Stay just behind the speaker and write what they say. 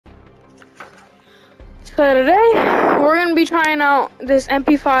So today, we're gonna be trying out this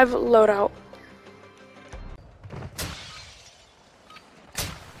MP5 loadout.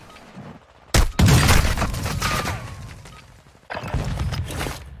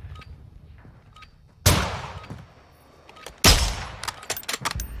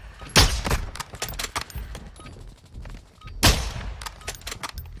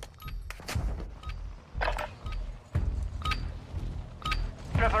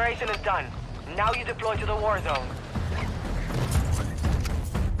 Preparation is done. Now you deploy to the war zone.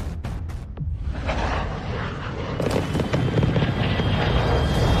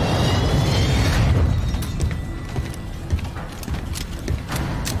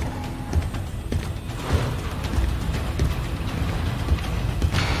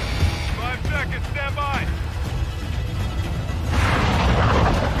 Stand by.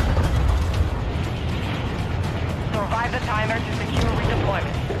 Survive the timer to secure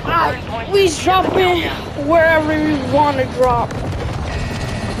redeployment. We dropping wherever we want to drop.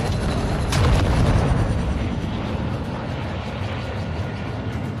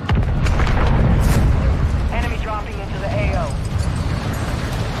 Enemy dropping into the AO.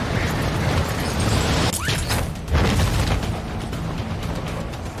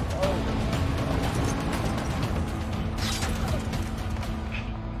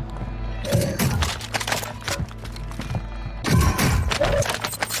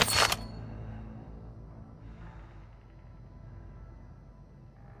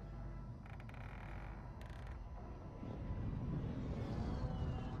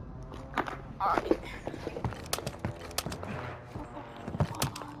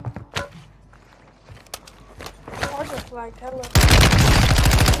 I just like hello.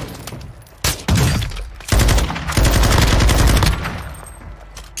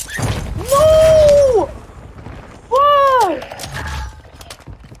 No! Fuck!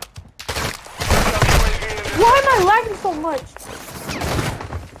 Why am I lagging so much?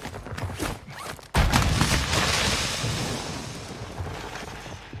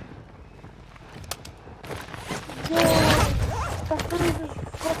 That really just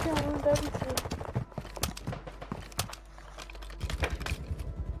fucking ruined everything.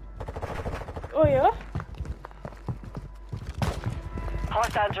 Oh yeah?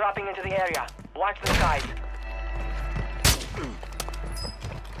 Hostiles dropping into the area. Watch the skies.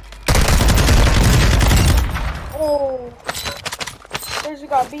 Oh. There's you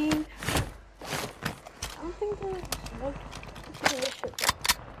got B. I don't think there's no this shit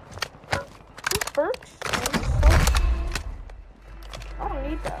though. These perks? I don't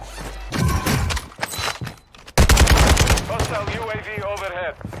need that. Hostile UAV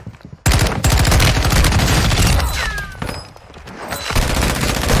overhead.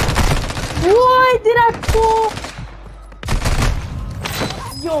 Why did I pull?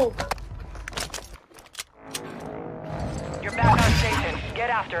 Yo. You're back on station. Get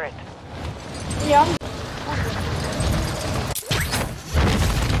after it. Yeah. I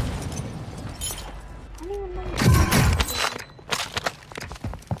don't even know.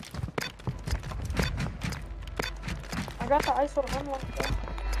 I got the ISO unlocked though.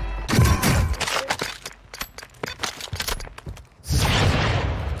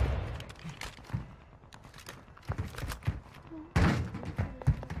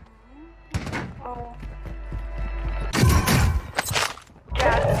 Oh.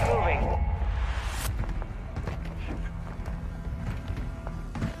 Gas is moving.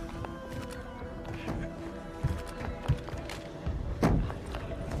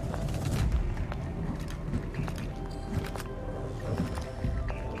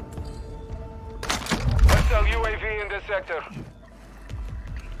 Hostile UAV in this sector.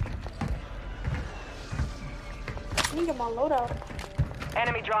 I need to get my loadout.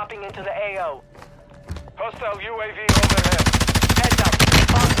 Enemy dropping into the AO. Hostile UAV overhead. Heads up.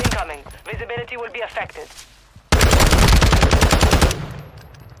 Bombs incoming. Visibility will be affected.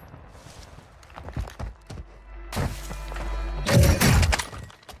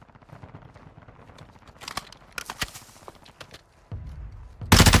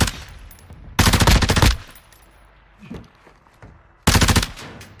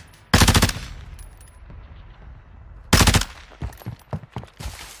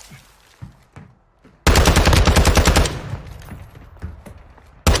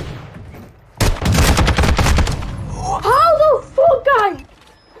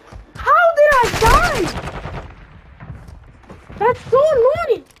 That's so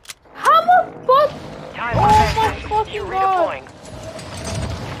annoying! How the fuck? Time Oh my effective. fucking You god! redeploying.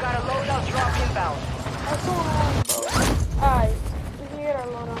 You've got a loadout drop inbound. That's so annoying, bro. Alright, we can get our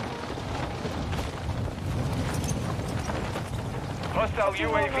loadout. Hostile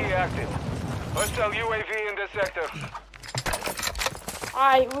UAV active. Hostile UAV in this sector.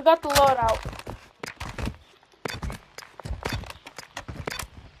 Alright, we got the loadout.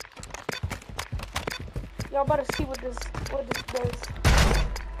 Y'all better see what this does.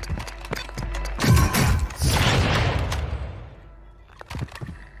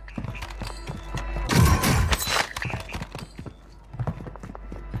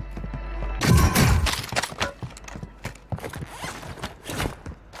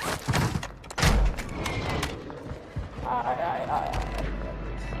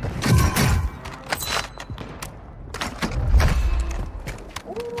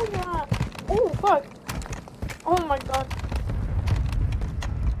 Oh yeah. Oh fuck. Oh my god.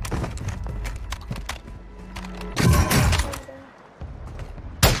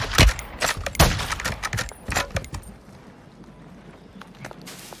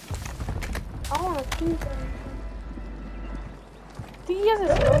 I wanna see them. Do you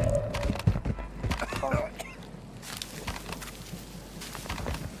guys know?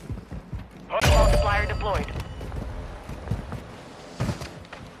 Multiplier deployed.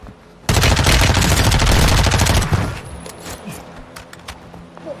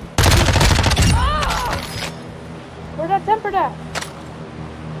 Where's that tempered at?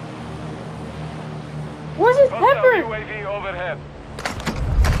 Where's his Hostile tempered? UAV overhead.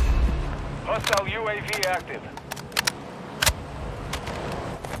 Hostile UAV active.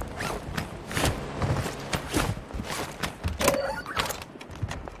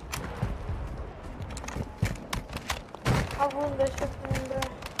 I ruined this shit for him,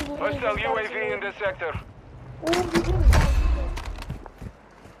 bro. Hostile UAV in this sector. Oh, he didn't.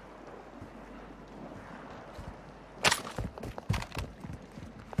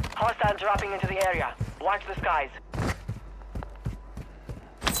 Hostiles dropping into the area. Watch the skies.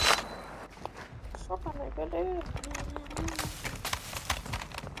 Fuck, I'm like, good dude.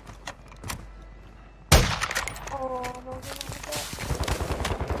 Oh, no, no,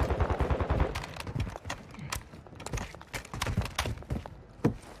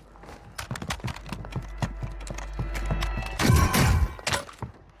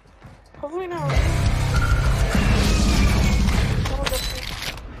 hopefully not.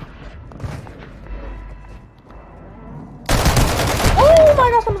 Oh my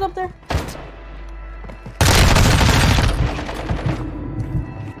gosh, someone's up there.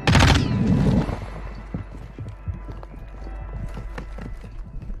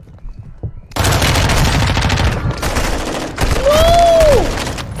 No!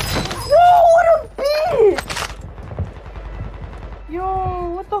 Bro, what a bitch! Yo,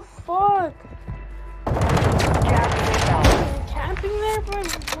 what the fuck? Camping there, bro?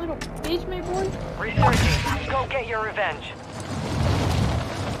 Little bitch, my boy. Researching. Go get your revenge.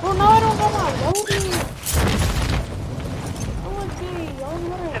 Bro, now I don't got my loading. Oh, okay,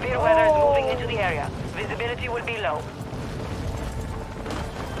 alright. Severe weather is moving into the area. Visibility will be low.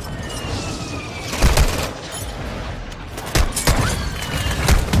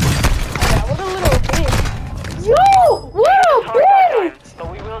 Yeah, what a little bitch. Yo! What a It's hard that time, bitch! but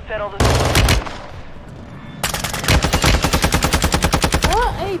we will settle this.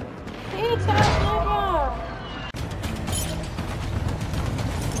 What a bitch ass nigga!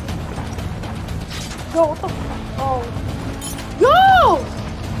 Yo, what the fuck? Oh. Yo!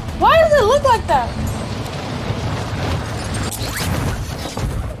 Why does it look like that?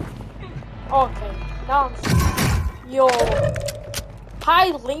 Okay, now I'm... Yo.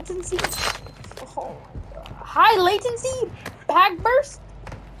 High latency? Oh my god. High latency? Back burst?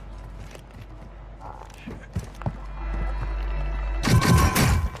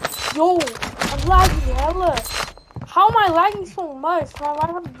 Yo, I'm lagging hella. How am I lagging so much? Man, I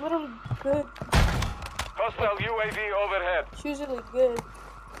have literally good. Hostile UAV overhead. It's usually good.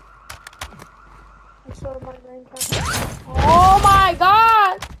 I saw my brain cap. Oh my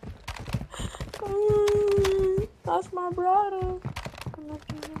god! That's my brother.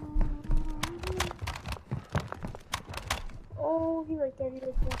 Oh, he right there, he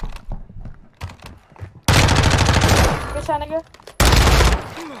right there. Good shot, nigga.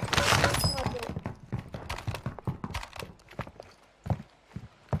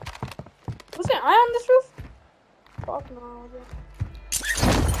 Was there an eye on this roof? Fuck no.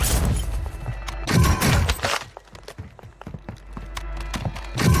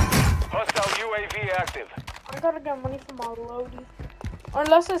 Hostile UAV active. I gotta get money for my loadie. Or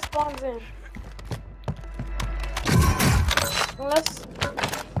unless it spawns in. Unless...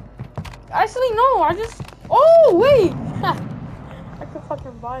 Actually, no, I just... Oh, wait! I could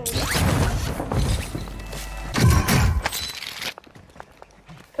fucking buy it.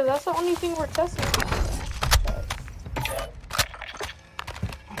 Cause that's the only thing we're testing.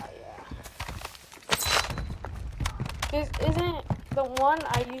 Oh, yeah. This isn't the one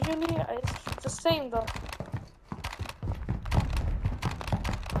I usually. It's the same though.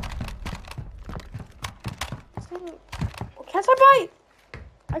 Oh, can't I buy?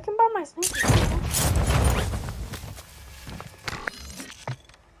 I can buy my sneakers.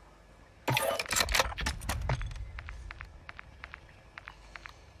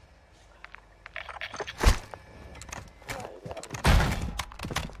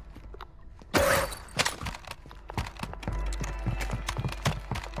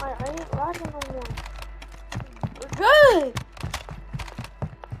 I ain't lagging no more. We're good.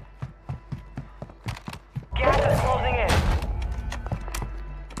 Gas is closing in.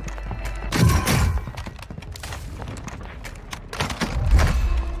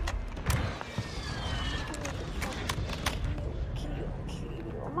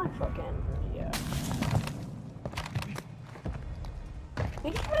 Am I fucking? Yeah.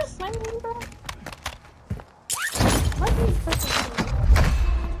 Did you try to snipe me, bro? Might be freaking.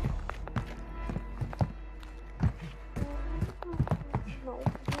 No,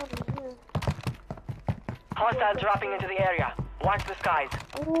 it's not in here. Hostile dropping into the area. Watch the skies.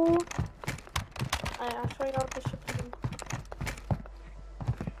 Oh. I straight out the ship.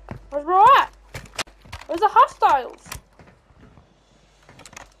 Where's bro at? Where's the hostiles?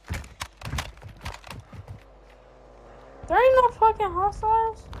 There ain't no fucking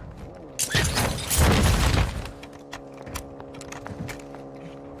hostiles.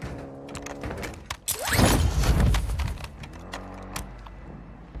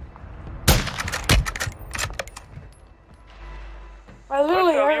 I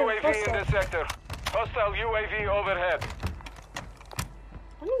literally Hostile heard UAV in hostile. this sector. Hostile UAV overhead.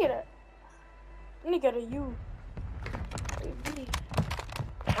 Let me get it. Let me get a U.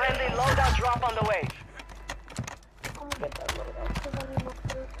 Friendly loadout drop on the way. I'm gonna get that loadout because I need my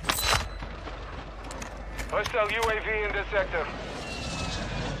food. Hostile UAV in this sector.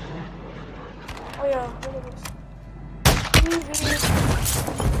 Oh yeah, look at this. Easy.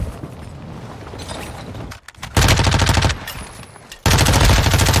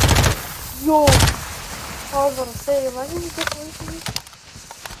 Yo! I was gonna say, am I gonna get away from you?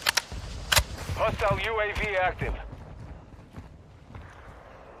 Hostile UAV active.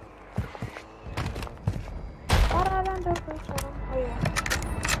 Oh yeah.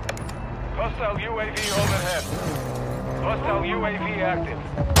 Hostile UAV overhead. Hostile UAV active.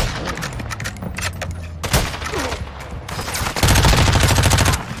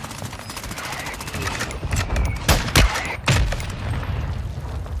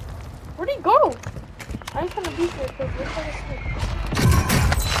 Where'd he go? I ain't trying to be here because we're trying to sleep.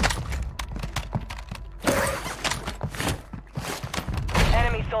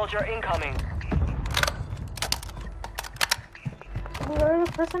 Enemy soldier incoming. There's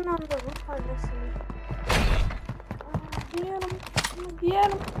a person on the roof right next to me. Get him.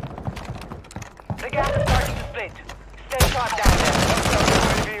 Get him. The gas is starting to split. Stay sharp down there. Hostile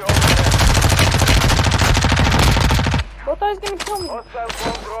UAV overhead. Both guys gonna kill me. Hostile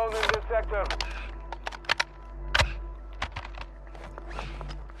bomb drone in this sector.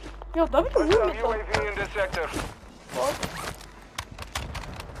 Yo, W Hostile movement though. UAV in this sector. Fuck.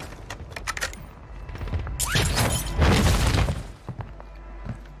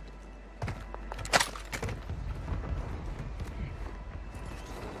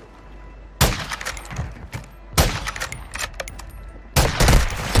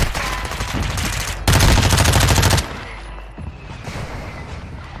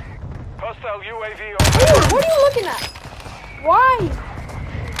 Hostile UAV Dude, overhead. what are you looking at? Why?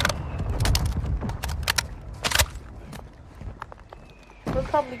 They're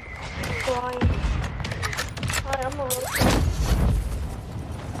probably crying. Alright, I'm gonna rotate.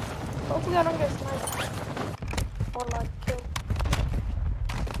 Hopefully I don't get sniped. Or like killed.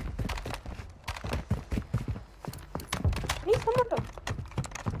 I need someone to.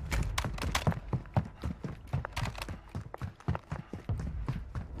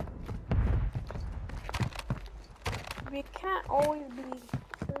 We can't always be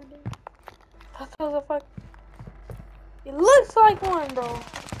certain. That was a fuck. It looks like one, bro.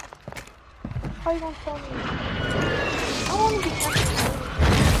 How you gonna tell me? I wanna be careful.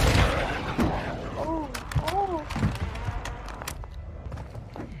 Oh.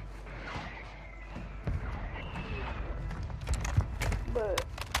 But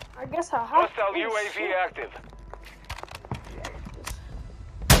I guess I have Hostile UAV shit. active.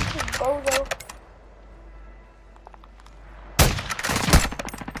 Just go though.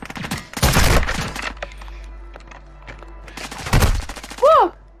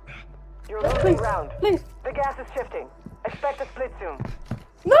 Whoa! You're losing Please, ground. please. The gas is shifting. Expect a split soon.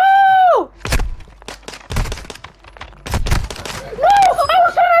 No!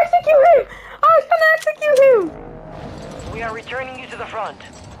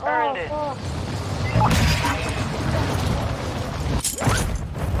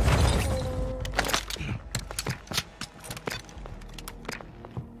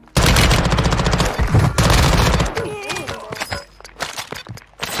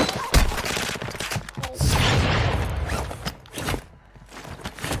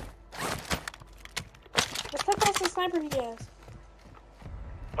 sniper he has.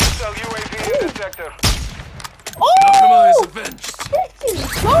 Hostile UAV in this sector. Oh! Compromise avenged. This is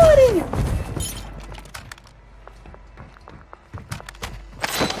Jordan!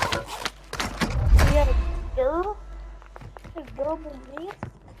 We have a durable man.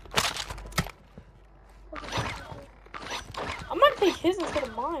 I might take his instead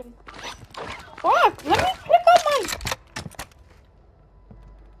of mine. Fuck! Let me pick up mine!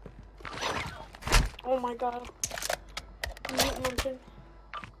 Oh my god. I'm eating one too.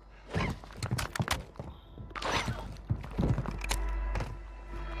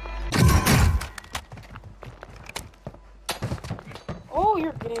 Oh,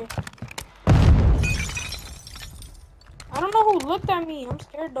 you're gay. I don't know who looked at me. I'm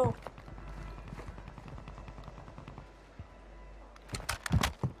scared though.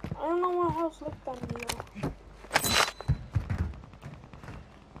 I don't know what house looked at me though.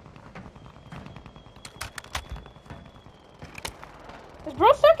 Is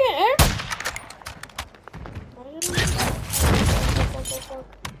bro stuck in air?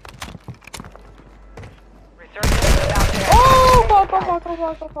 Resurgence is about to end. Oh, fuck. Hostile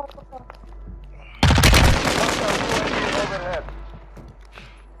UAV overhead.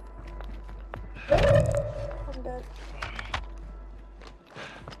 I'm dead.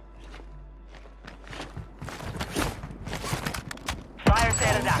 Fire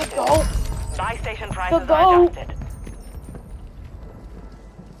sale is Let's active. go. Buy station prices go. are adjusted.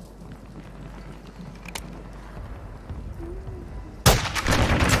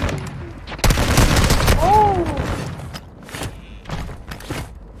 Oh.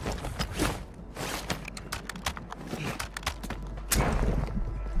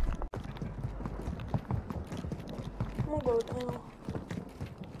 I'm gonna go down.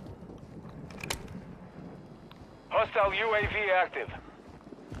 Hostile UAV active.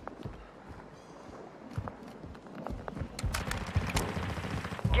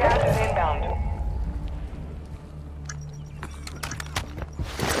 Gas is inbound.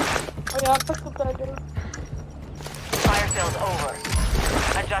 Oh yeah, I picked up that dude. Fire sale's over.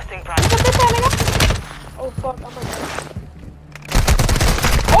 Adjusting prices. Oh fuck, I'm gonna die.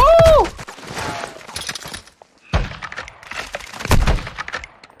 Oh!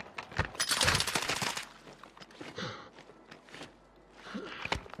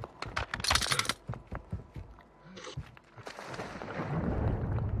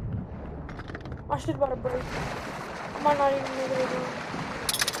 My shit's about to break. I might not even make it again.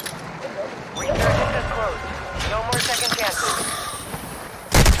 Resurgence is closed. No more second chances.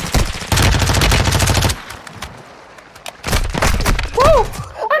 Whoa!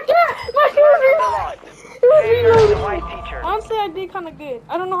 I can't! My shield Learn from the is loss. It was Failure is reloaded. the white teacher. Honestly, I did kind of good.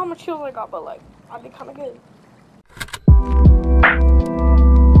 I don't know how much kills I got, but like, I did kind of good.